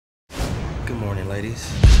Good morning,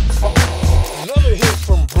 ladies. Another hit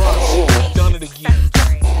from Bronson. Done it again.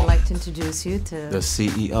 I'd like to introduce you to The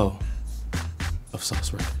CEO of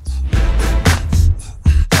Sauce Records.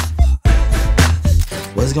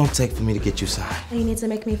 What's it gonna take for me to get you signed? You need to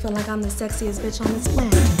make me feel like I'm the sexiest bitch on this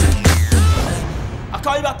planet. I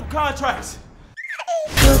call you about the contracts.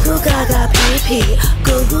 Goo goo gaga pee pee.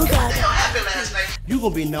 Goo goo gaga. You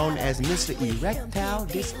gonna be known as Mr. Erectile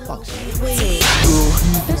Dysfunction.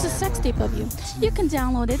 There's a sex tape of you. You can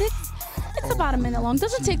download it. It's about a minute long.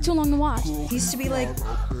 Doesn't take too long to watch. You used to be like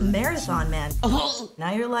Marathon Man.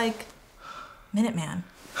 Now you're like Minute Man.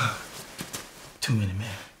 2 minute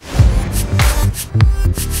man.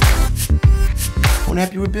 Wanna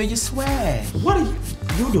help you rebuild your swag. What are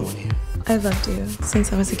you doing here? I've loved you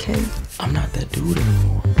since I was a kid. I'm not that dude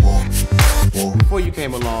anymore. Before you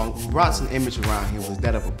came along, Bronson's image around here was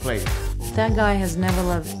that of a player. that guy has never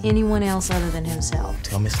loved anyone else other than himself.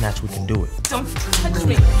 Tell Miss Snatch we can do it. Don't touch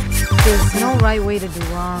me. There's no right way to do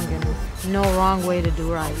wrong and no wrong way to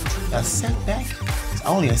do right. A setback is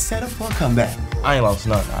only a setup for a comeback. I ain't lost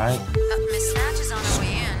nothing, all right? Miss Snatch is on her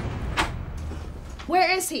way in.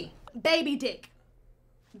 Where is he? Baby Dick.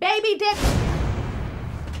 Baby Dick.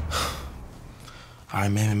 All right,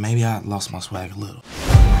 man, maybe I lost my swag a little.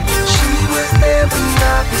 She was there when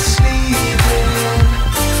I was sleeping.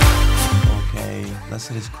 Okay, let's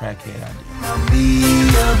hit this crackhead idea. I'll be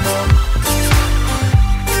alone.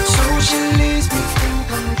 So she leaves me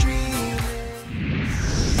think I'm dreaming.